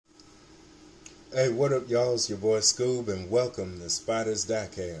Hey, what up, y'all? It's your boy Scoob, and welcome to Spider's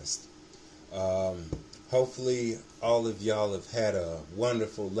Diecast. Hopefully, all of y'all have had a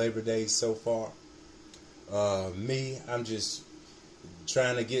wonderful Labor Day so far. I'm just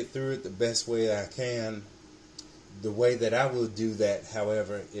trying to get through it the best way I can. The way that I will do that,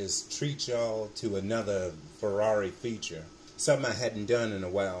 however, is treat y'all to another Ferrari feature. Something I hadn't done in a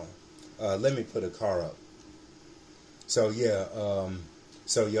while. Let me put a car up. So yeah,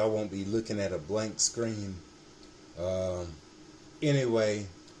 so y'all won't be looking at a blank screen. Anyway,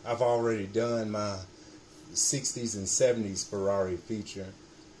 I've already done my 60s and 70s Ferrari feature.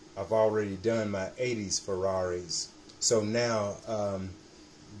 I've already done my 80s Ferraris. So now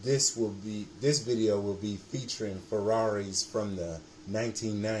this video will be featuring Ferraris from the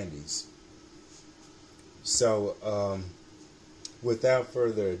 1990s. So without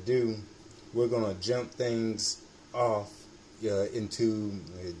further ado, we're gonna jump things off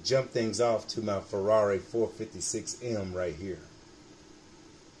to my Ferrari 456M right here,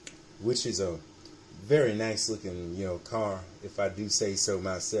 which is a very nice looking car, if I do say so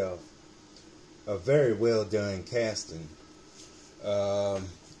myself. A very well done casting.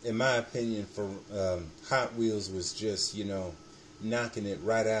 In my opinion, for Hot Wheels was just knocking it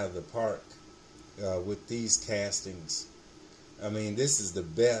right out of the park with these castings. I mean, this is the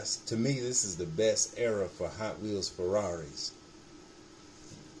best. To me, this is the best era for Hot Wheels Ferraris.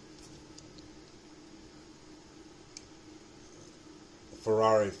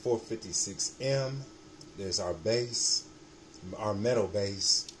 Ferrari 456M. There's our base, our metal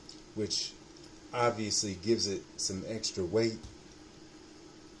base, which obviously gives it some extra weight.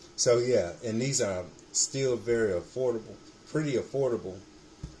 So yeah, and these are still very affordable, pretty affordable,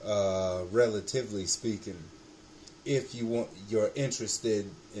 relatively speaking. If you're interested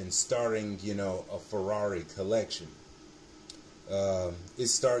in starting, a Ferrari collection, it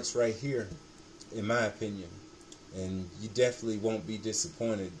starts right here, in my opinion, and you definitely won't be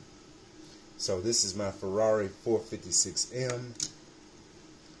disappointed. So this is my Ferrari 456M.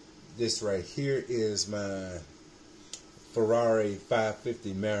 This right here is my Ferrari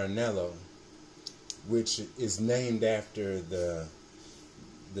 550 Maranello, which is named after the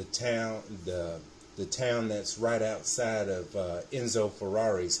town that's right outside of Enzo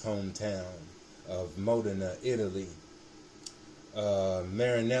Ferrari's hometown of Modena, Italy.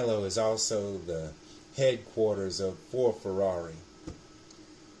 Maranello is also the headquarters for Ferrari.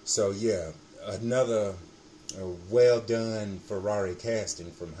 So yeah, another well done Ferrari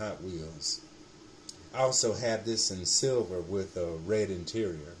casting from Hot Wheels. I also have this in silver with a red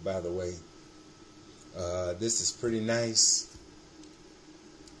interior, by the way. This is pretty nice.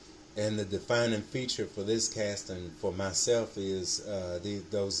 And the defining feature for this casting for myself is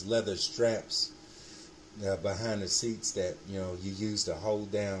those leather straps behind the seats that you use to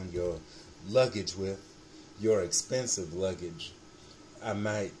hold down your luggage with, your expensive luggage, I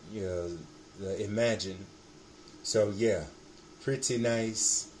might imagine. So yeah, pretty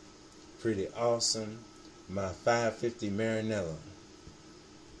nice, pretty awesome. My 550 Maranello.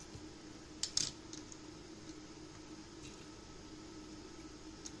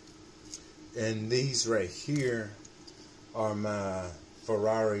 And these right here are my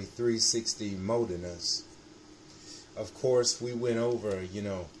Ferrari 360 Modenas. Of course, we went over,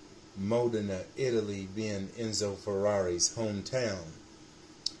 Modena, Italy being Enzo Ferrari's hometown.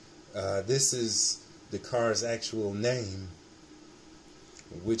 This is the car's actual name,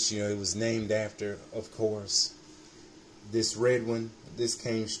 which, it was named after, of course. This red one, this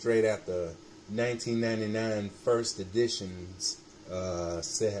came straight out the 1999 first editions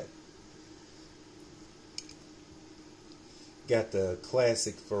set. Got the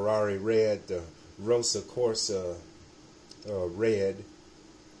classic Ferrari red, the Rosa Corsa red,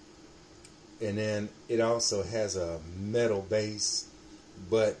 and then it also has a metal base,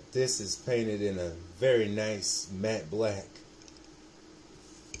 but this is painted in a very nice matte black.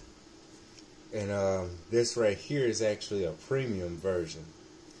 And this right here is actually a premium version.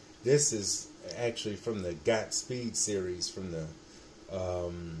 This is actually from the Godspeed series from the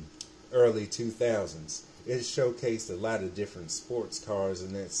early 2000s. It showcased a lot of different sports cars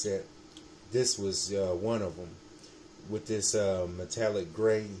in that set. This was one of them, with this metallic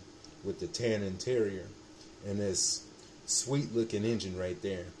gray with the tan interior and this sweet looking engine right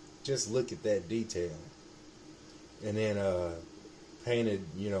there. Just look at that detail. And then painted,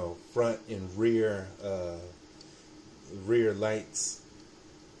 front and rear lights,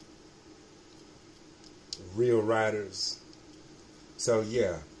 rear riders. So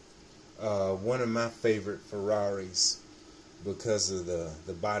yeah, one of my favorite Ferraris because of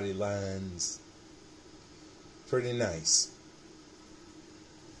the body lines. Pretty nice.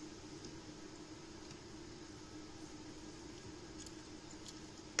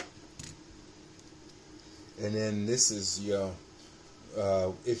 And then this is your,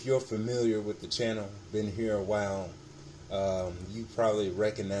 if you're familiar with the channel, been here a while, you probably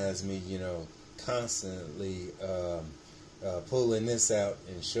recognize me, constantly pulling this out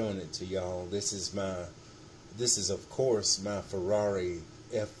and showing it to y'all. This is of course my Ferrari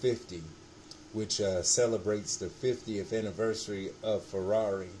F50, which celebrates the 50th anniversary of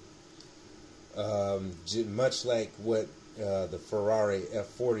Ferrari. Much like what the Ferrari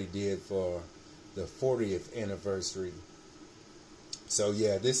F40 did for the 40th anniversary. So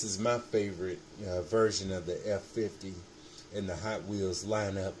yeah, this is my favorite version of the F50 in the Hot Wheels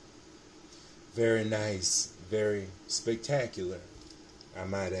lineup. Very nice, very spectacular, I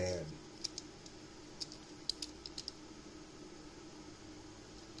might add.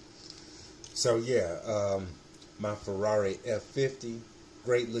 So yeah, my Ferrari F50,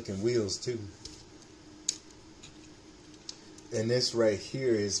 great looking wheels too. And this right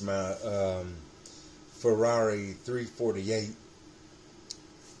here is my Ferrari 348.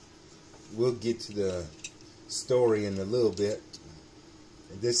 We'll get to the story in a little bit.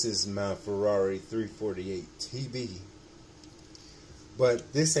 This is my Ferrari 348 TB.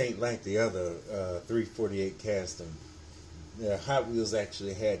 But this ain't like the other 348 casting. The Hot Wheels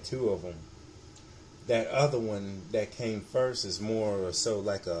actually had two of them. That other one that came first is more or so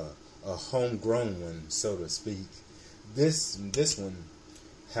like a homegrown one, so to speak. This one,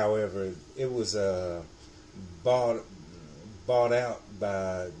 however, it was bought out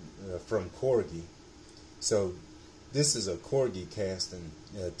by from Corgi. So this is a Corgi casting,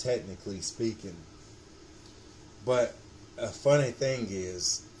 technically speaking. But a funny thing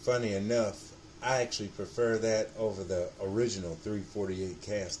is, funny enough, I actually prefer that over the original 348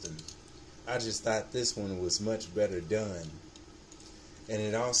 casting. I just thought this one was much better done. And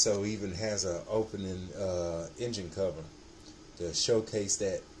it also even has an opening engine cover to showcase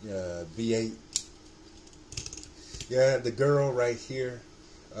that V8. Yeah, the girl right here,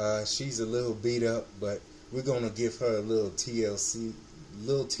 she's a little beat up, but we're gonna give her a little TLC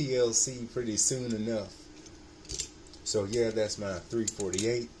pretty soon enough. So yeah, that's my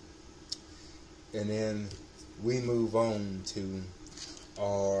 348. And then we move on to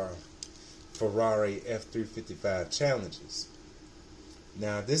our Ferrari F355 challenges.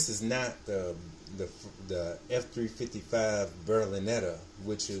 Now this is not the F355 Berlinetta,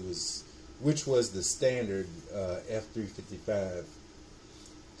 which was the standard F355.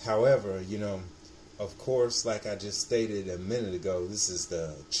 However, of course, like I just stated a minute ago, this is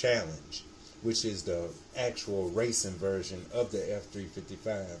the challenge, which is the actual racing version of the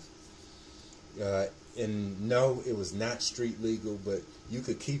F355. And no, it was not street legal, but you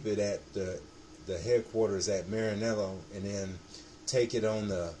could keep it at the headquarters at Maranello and then take it on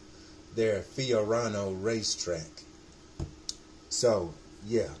their Fiorano racetrack. So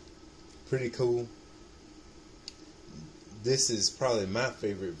yeah, pretty cool. This is probably my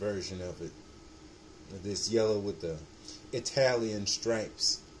favorite version of it. This yellow with the Italian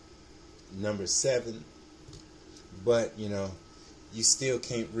stripes, number 7. But you still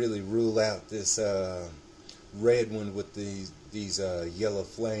can't really rule out this red one with these yellow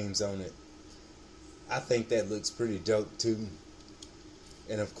flames on it. I think that looks pretty dope too.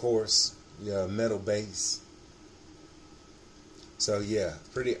 And of course, metal base. So yeah,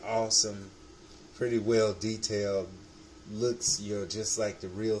 pretty awesome, pretty well detailed. Looks just like the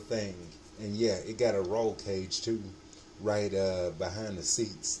real thing. And yeah, it got a roll cage too, right behind the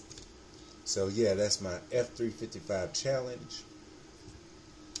seats. So yeah, that's my F355 challenge.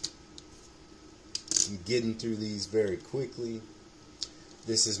 I'm getting through these very quickly.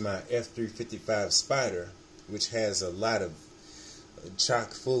 This is my F355 Spider, which has a lot of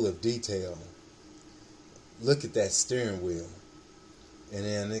chock full of detail. Look at that steering wheel. And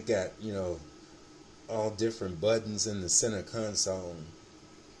then it got, all different buttons in the center console.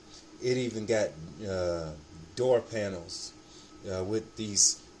 It even got door panels with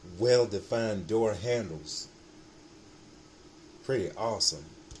these well-defined door handles. Pretty awesome.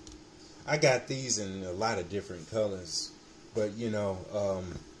 I got these in a lot of different colors, but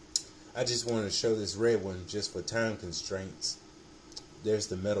I just wanted to show this red one just for time constraints. There's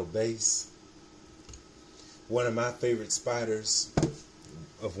the metal base. One of my favorite spiders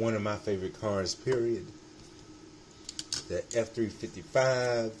of one of my favorite cars, period. The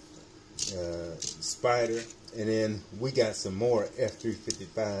F355 Spider. And then we got some more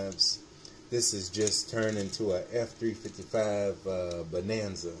F355s. This is just turned into a F355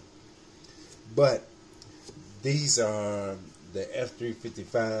 Bonanza. But these are the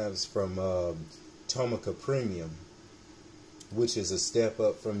F355s from Tomica Premium, which is a step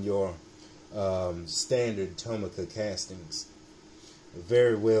up from your standard Tomica castings.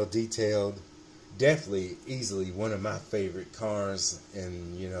 Very well detailed. definitely easily one of my favorite cars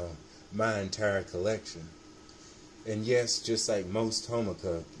in, you know, my entire collection. And yes, just like most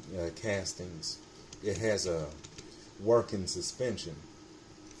Tomica castings, it has a working suspension.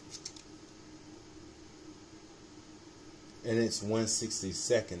 And it's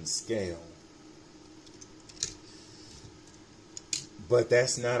 1/62nd scale. But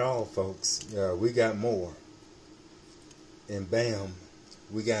that's not all, folks. We got more. And bam,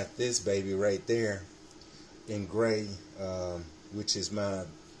 we got this baby right there in gray, which is my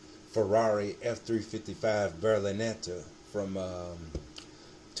Ferrari F355 Berlinetta from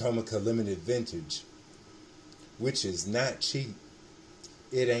Tomica Limited Vintage, which is not cheap.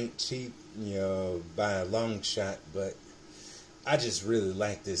 It ain't cheap, you know, by a long shot, but I just really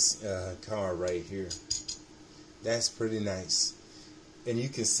like this car right here. That's pretty nice. And you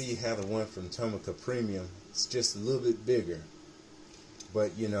can see how the one from Tomica Premium, it's just a little bit bigger.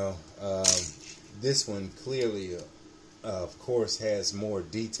 But, you know, this one clearly, of course, has more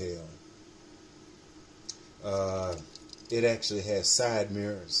detail. It actually has side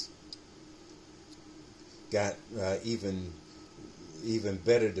mirrors. Got even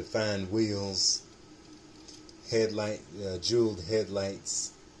better defined wheels. Jeweled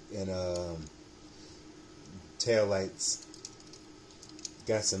headlights and tail lights.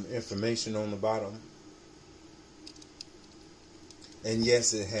 Got some information on the bottom, and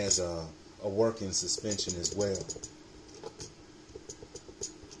yes, it has a working suspension as well.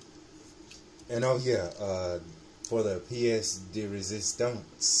 And oh yeah, for the pièce de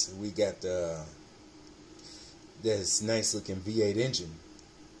résistance, we got this nice looking V8 engine.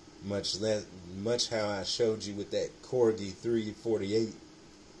 Much how I showed you with that Corgi 348.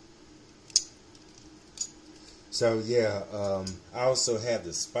 So yeah, I also have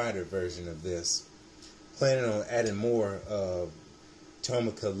the Spider version of this. Planning on adding more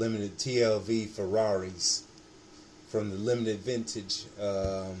Tomica Limited TLV Ferraris from the Limited Vintage.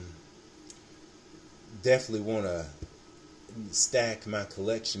 Definitely want to stack my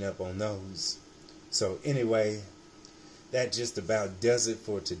collection up on those. So anyway, that just about does it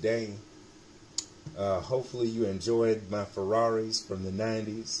for today. Hopefully you enjoyed my Ferraris from the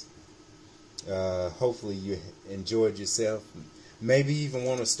 90s. Hopefully you enjoyed yourself. Maybe even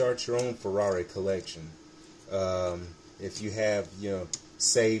want to start your own Ferrari collection. If you have, you know,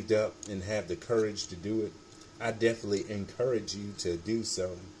 saved up and have the courage to do it, I definitely encourage you to do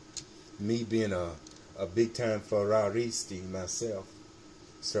so. Me being a big time Ferraristi myself.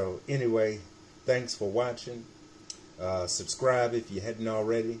 So anyway, thanks for watching. Subscribe if you hadn't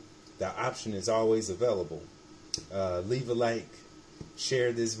already. The option is always available. Leave a like.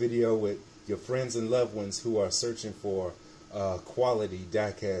 Share this video with your friends and loved ones who are searching for quality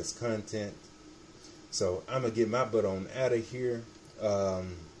diecast content. So I'm going to get my butt on out of here.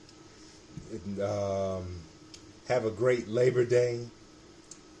 Have a great Labor Day.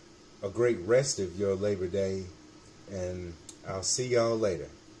 A great rest of your Labor Day. And I'll see y'all later.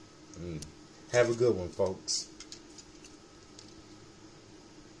 Have a good one, folks.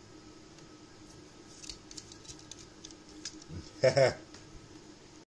 Haha.